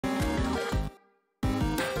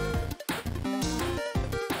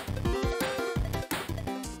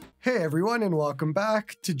Hey everyone, and welcome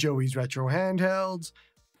back to Joey's Retro Handhelds.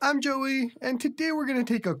 I'm Joey, and today we're going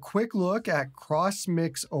to take a quick look at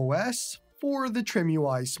CrossMix-OS for the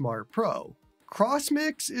TrimUI Smart Pro.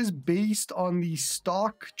 CrossMix is based on the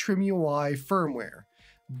stock TrimUI firmware,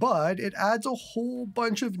 but it adds a whole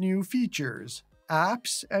bunch of new features,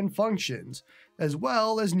 apps, and functions, as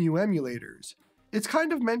well as new emulators. It's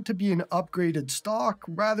kind of meant to be an upgraded stock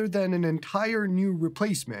rather than an entire new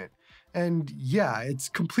replacement. And yeah, it's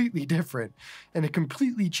completely different, and it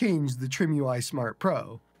completely changed the TrimUI Smart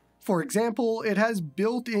Pro. For example, it has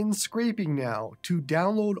built-in scraping now to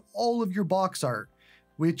download all of your box art,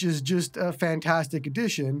 which is just a fantastic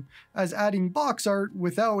addition, as adding box art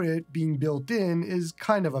without it being built in is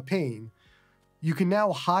kind of a pain. You can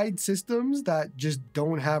now hide systems that just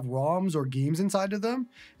don't have ROMs or games inside of them,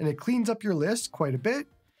 and it cleans up your list quite a bit.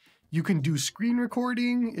 You can do screen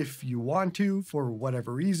recording if you want to, for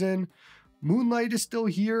whatever reason. Moonlight is still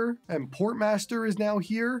here, and Portmaster is now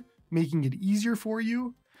here, making it easier for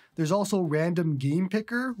you. There's also Random Game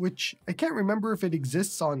Picker, which I can't remember if it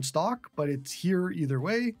exists on stock, but it's here either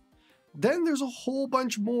way. Then there's a whole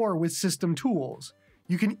bunch more with system tools.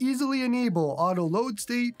 You can easily enable auto load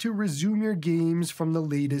state to resume your games from the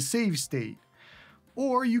latest save state.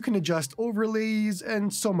 Or you can adjust overlays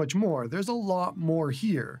and so much more. There's a lot more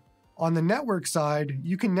here. On the network side,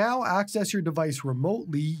 you can now access your device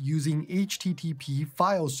remotely using HTTP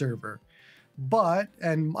file server. But,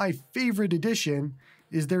 and my favorite addition,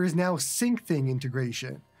 is there is now SyncThing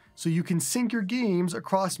integration. So you can sync your games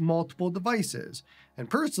across multiple devices. And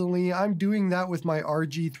personally, I'm doing that with my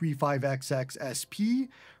RG35XX SP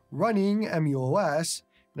running EmuOS,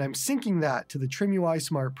 and I'm syncing that to the TrimUI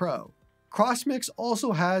Smart Pro. CrossMix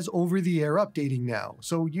also has over-the-air updating now,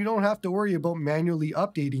 so you don't have to worry about manually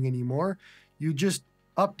updating anymore. You just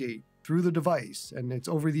update through the device, and it's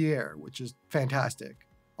over the air, which is fantastic.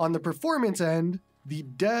 On the performance end, the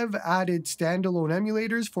dev added standalone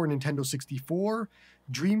emulators for Nintendo 64,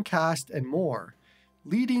 Dreamcast, and more,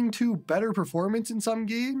 leading to better performance in some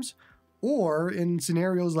games, or in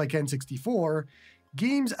scenarios like N64,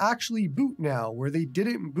 games actually boot now where they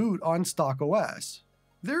didn't boot on stock OS.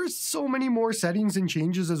 There's so many more settings and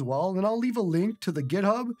changes as well, and I'll leave a link to the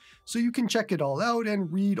GitHub so you can check it all out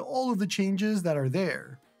and read all of the changes that are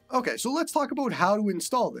there. Okay, so let's talk about how to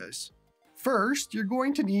install this. First, you're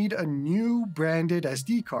going to need a new branded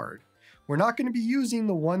SD card. We're not going to be using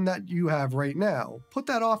the one that you have right now. Put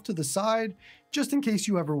that off to the side just in case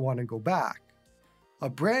you ever want to go back.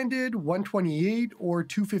 A branded 128 or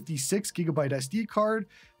 256 GB SD card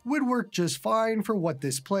would work just fine for what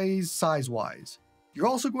this plays size-wise. You're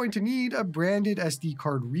also going to need a branded SD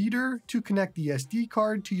card reader to connect the SD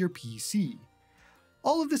card to your PC.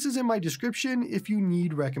 All of this is in my description if you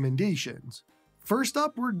need recommendations. First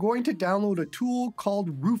up, we're going to download a tool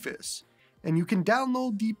called Rufus, and you can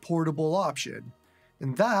download the portable option.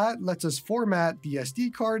 And that lets us format the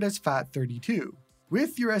SD card as FAT32.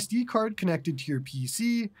 With your SD card connected to your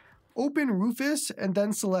PC, open Rufus and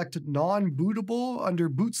then select Non-bootable under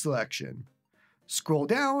Boot Selection. Scroll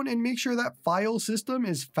down and make sure that file system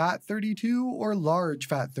is FAT32 or large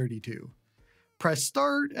FAT32. Press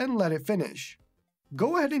start and let it finish.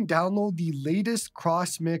 Go ahead and download the latest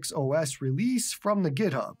CrossMix-OS release from the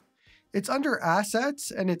GitHub. It's under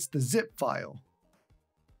Assets and it's the zip file.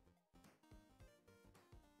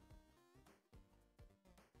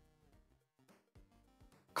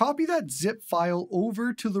 Copy that zip file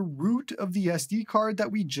over to the root of the SD card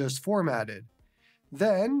that we just formatted.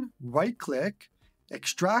 Then right-click,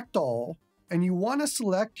 Extract All, and you want to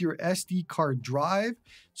select your SD card drive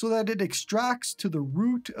so that it extracts to the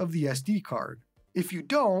root of the SD card. If you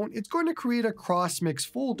don't, it's going to create a CrossMix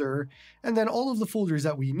folder, and then all of the folders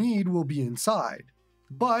that we need will be inside.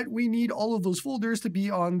 But we need all of those folders to be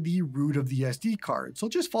on the root of the SD card, so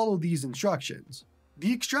just follow these instructions.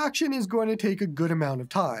 The extraction is going to take a good amount of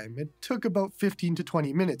time. It took about 15 to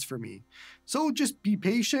 20 minutes for me. So just be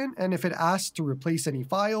patient, and if it asks to replace any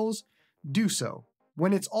files, do so.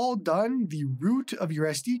 When it's all done, the root of your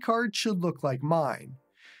SD card should look like mine.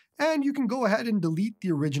 And you can go ahead and delete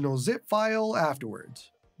the original zip file afterwards.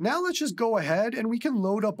 Now let's just go ahead and we can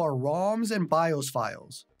load up our ROMs and BIOS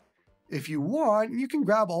files. If you want, you can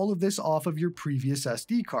grab all of this off of your previous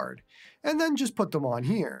SD card, and then just put them on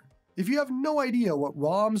here. If you have no idea what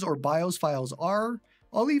ROMs or BIOS files are,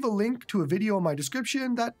 I'll leave a link to a video in my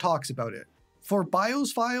description that talks about it. For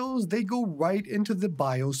BIOS files, they go right into the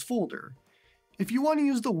BIOS folder. If you want to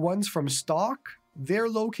use the ones from stock, they're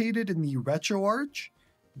located in the RetroArch,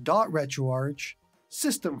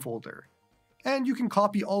 system folder. And you can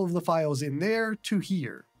copy all of the files in there to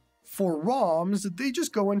here. For ROMs, they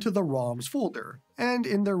just go into the ROMs folder and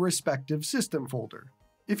in their respective system folder.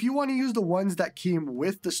 If you want to use the ones that came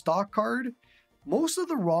with the stock card, most of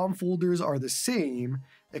the ROM folders are the same,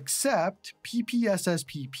 except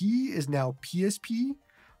PPSSPP is now PSP,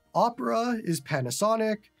 Opera is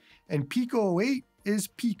Panasonic, and Pico 08 is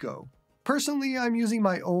Pico. Personally, I'm using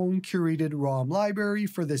my own curated ROM library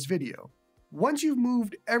for this video. Once you've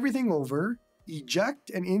moved everything over, eject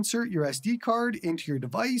and insert your SD card into your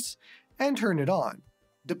device and turn it on.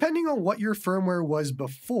 Depending on what your firmware was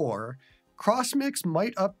before, CrossMix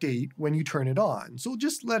might update when you turn it on, so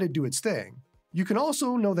just let it do its thing. You can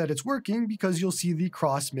also know that it's working because you'll see the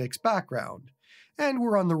CrossMix background. And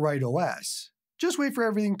we're on the right OS. Just wait for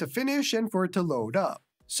everything to finish and for it to load up.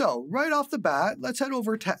 So right off the bat, let's head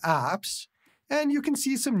over to Apps, and you can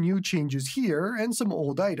see some new changes here and some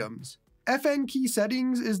old items. FN key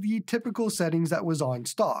settings is the typical settings that was on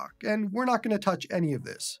stock, and we're not going to touch any of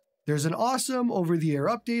this. There's an awesome over-the-air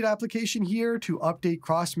update application here to update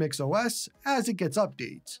CrossMix-OS as it gets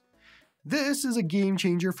updates. This is a game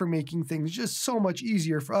changer for making things just so much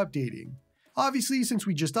easier for updating. Obviously, since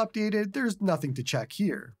we just updated, there's nothing to check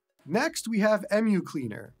here. Next, we have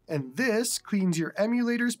EmuCleaner, and this cleans your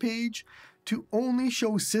emulators page to only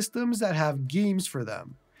show systems that have games for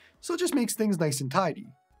them, so it just makes things nice and tidy.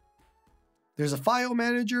 There's a file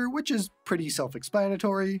manager, which is pretty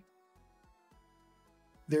self-explanatory.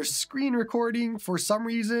 There's screen recording. For some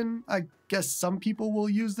reason, I guess some people will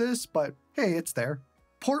use this, but hey, it's there.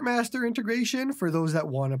 Portmaster integration for those that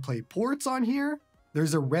want to play ports on here.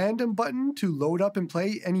 There's a random button to load up and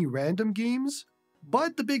play any random games.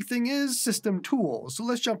 But the big thing is system tools, so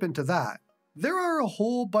let's jump into that. There are a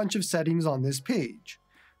whole bunch of settings on this page.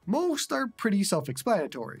 Most are pretty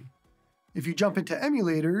self-explanatory. If you jump into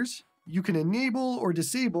emulators, you can enable or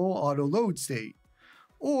disable auto load state,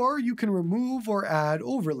 or you can remove or add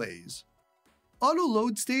overlays. Auto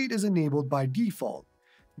load state is enabled by default,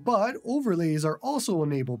 but overlays are also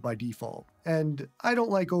enabled by default, and I don't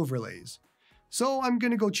like overlays. So I'm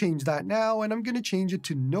going to go change that now, and I'm going to change it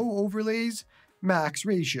to no overlays, max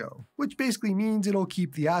ratio, which basically means it'll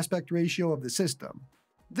keep the aspect ratio of the system.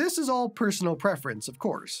 This is all personal preference, of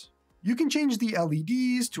course. You can change the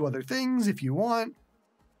LEDs to other things if you want.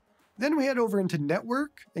 Then we head over into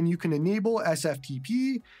network, and you can enable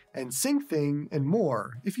SFTP and SyncThing and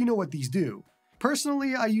more if you know what these do.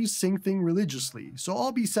 Personally, I use SyncThing religiously, so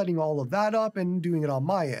I'll be setting all of that up and doing it on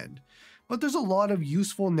my end. But there's a lot of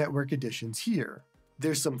useful network additions here.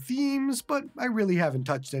 There's some themes, but I really haven't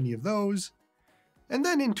touched any of those. And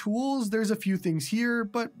then in tools, there's a few things here,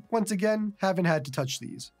 but once again, haven't had to touch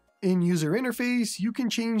these. In user interface, you can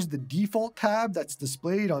change the default tab that's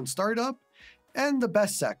displayed on startup and the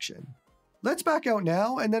best section. Let's back out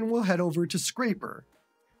now, and then we'll head over to Scraper.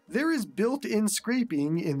 There is built-in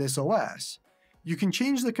scraping in this OS. You can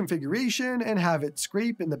change the configuration and have it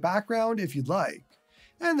scrape in the background if you'd like.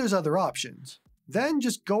 And there's other options. Then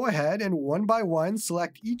just go ahead and one by one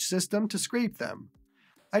select each system to scrape them.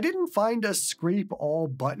 I didn't find a scrape all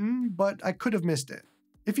button, but I could have missed it.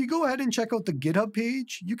 If you go ahead and check out the GitHub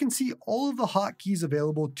page, you can see all of the hotkeys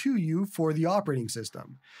available to you for the operating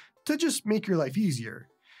system, to just make your life easier.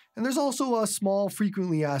 And there's also a small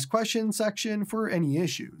frequently asked questions section for any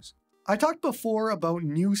issues. I talked before about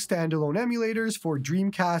new standalone emulators for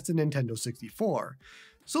Dreamcast and Nintendo 64,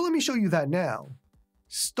 so let me show you that now.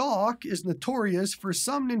 Stock is notorious for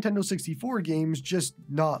some Nintendo 64 games just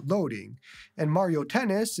not loading, and Mario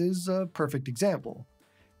Tennis is a perfect example.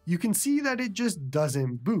 You can see that it just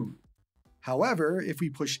doesn't boot. However, if we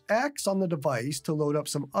push X on the device to load up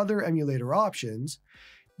some other emulator options,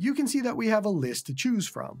 you can see that we have a list to choose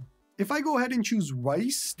from. If I go ahead and choose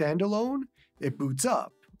Rice Standalone, it boots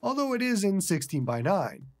up, although it is in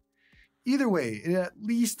 16:9. Either way, it at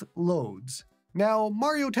least loads. Now,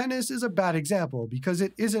 Mario Tennis is a bad example because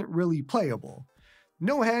it isn't really playable.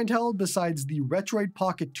 No handheld besides the Retroid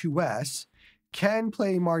Pocket 2S can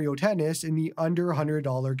play Mario Tennis in the under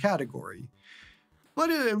 $100 category. But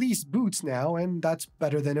it at least boots now, and that's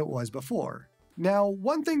better than it was before. Now,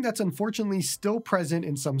 one thing that's unfortunately still present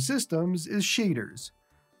in some systems is shaders.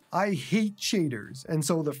 I hate shaders, and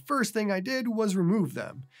so the first thing I did was remove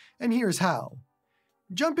them, and here's how.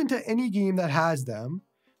 Jump into any game that has them,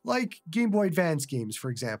 like Game Boy Advance games for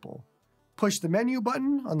example. Push the menu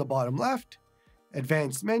button on the bottom left,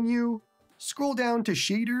 Advanced Menu, scroll down to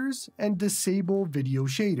Shaders, and disable Video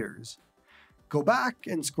Shaders. Go back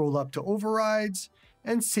and scroll up to Overrides,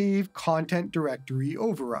 and save Content Directory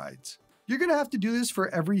Overrides. You're going to have to do this for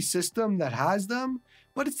every system that has them,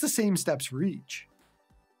 but it's the same steps for each.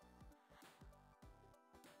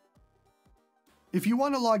 If you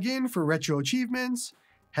want to log in for RetroAchievements,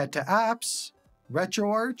 Head to Apps,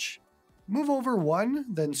 RetroArch, move over one,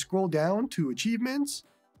 then scroll down to Achievements.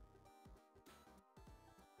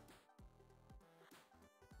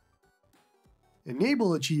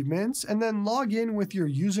 Enable Achievements, and then log in with your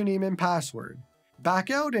username and password. Back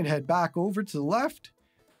out and head back over to the left,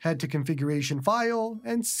 head to Configuration File,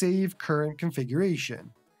 and save current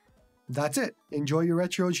configuration. That's it. Enjoy your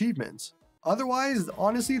retro achievements. Otherwise,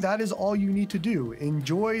 honestly, that is all you need to do.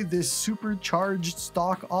 Enjoy this supercharged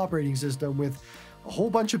stock operating system with a whole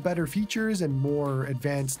bunch of better features and more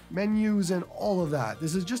advanced menus and all of that.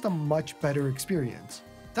 This is just a much better experience.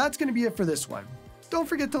 That's going to be it for this one. Don't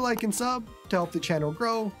forget to like and sub to help the channel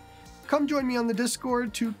grow. Come join me on the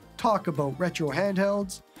Discord to talk about retro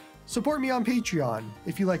handhelds. Support me on Patreon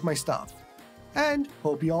if you like my stuff. And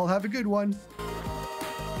hope you all have a good one.